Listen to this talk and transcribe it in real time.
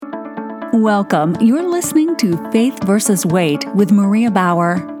Welcome. You're listening to Faith versus Weight with Maria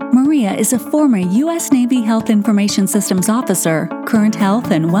Bauer. Maria is a former U.S. Navy Health Information Systems officer, current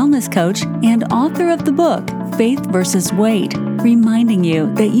health and wellness coach, and author of the book Faith versus Weight, reminding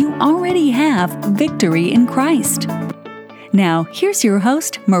you that you already have victory in Christ. Now, here's your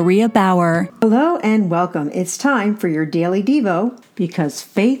host, Maria Bauer. Hello and welcome. It's time for your Daily Devo, because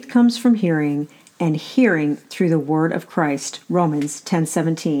faith comes from hearing, and hearing through the word of Christ, Romans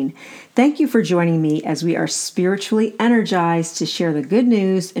 10:17. Thank you for joining me as we are spiritually energized to share the good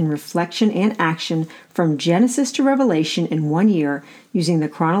news in reflection and action from Genesis to Revelation in 1 year, using the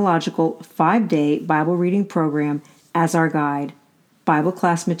chronological 5-day Bible reading program as our guide,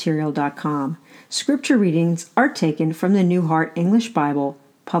 BibleClassMaterial.com. Scripture readings are taken from the New Heart English Bible,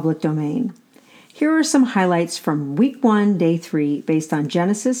 public domain. Here are some highlights from Week 1, Day 3, based on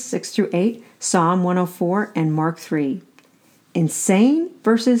Genesis 6-8, Psalm 104, and Mark 3. Insane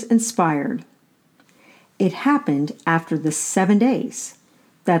versus inspired. It happened after the 7 days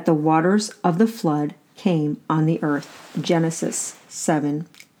that the waters of the flood came on the earth. Genesis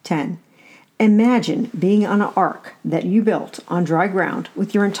 7:10. Imagine being on an ark that you built on dry ground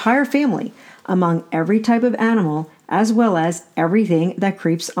with your entire family, among every type of animal as well as everything that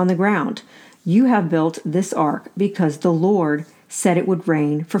creeps on the ground. You have built this ark because the Lord said it would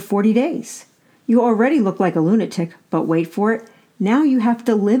rain for 40 days. You already look like a lunatic, but wait for it. Now you have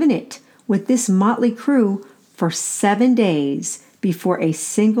to live in it with this motley crew for 7 days before a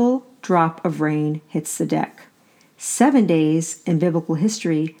single drop of rain hits the deck. 7 days in biblical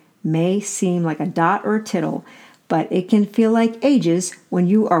history may seem like a dot or a tittle, but it can feel like ages when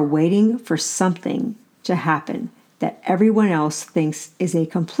you are waiting for something to happen that everyone else thinks is a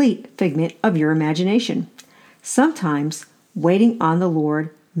complete figment of your imagination. Sometimes waiting on the Lord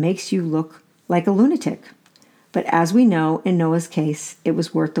makes you look like a lunatic. But as we know, in Noah's case, it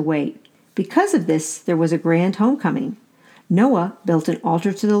was worth the wait. Because of this, there was a grand homecoming. Noah built an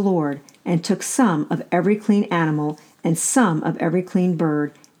altar to the Lord and took some of every clean animal and some of every clean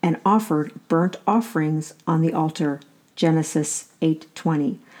bird and offered burnt offerings on the altar. Genesis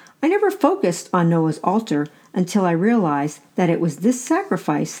 8:20. I never focused on Noah's altar until I realized that it was this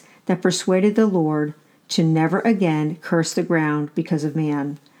sacrifice that persuaded the Lord to never again curse the ground because of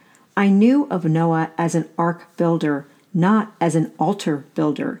man. I knew of Noah as an ark builder, not as an altar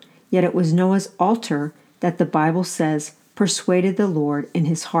builder, yet it was Noah's altar that the Bible says persuaded the Lord in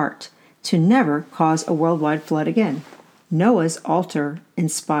his heart to never cause a worldwide flood again. Noah's altar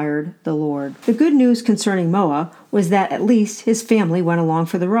inspired the Lord. The good news concerning Noah was that at least his family went along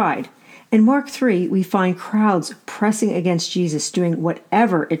for the ride. In Mark 3, we find crowds pressing against Jesus, doing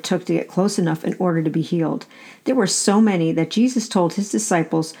whatever it took to get close enough in order to be healed. There were so many that Jesus told his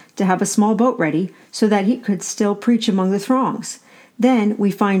disciples to have a small boat ready so that he could still preach among the throngs. Then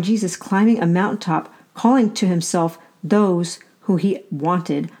we find Jesus climbing a mountaintop, calling to himself those who he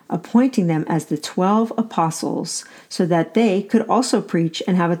wanted, appointing them as the 12 apostles so that they could also preach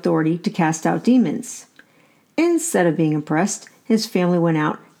and have authority to cast out demons. Instead of being impressed, his family went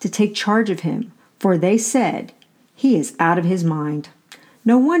out to take charge of him, for they said, "He is out of his mind."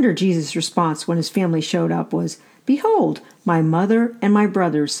 No wonder Jesus' response when his family showed up was, "Behold, my mother and my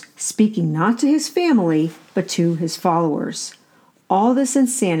brothers," speaking not to his family, but to his followers. All this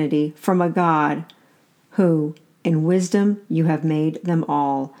insanity from a God who, in wisdom you have made them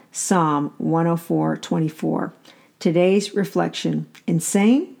all. Psalm 104:24. Today's reflection,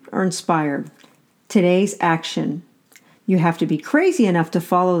 insane or inspired? Today's action. You have to be crazy enough to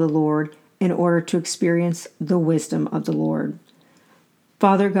follow the Lord in order to experience the wisdom of the Lord.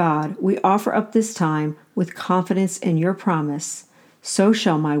 Father God, we offer up this time with confidence in your promise. So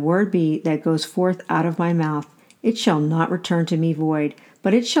shall my word be that goes forth out of my mouth. It shall not return to me void,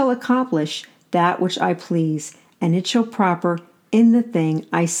 but it shall accomplish that which I please, and it shall prosper in the thing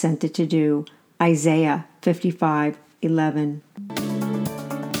I sent it to do. Isaiah 55:11.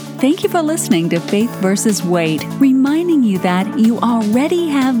 Thank you for listening to Faith versus Weight, reminding you that you already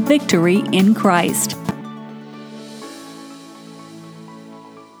have victory in Christ.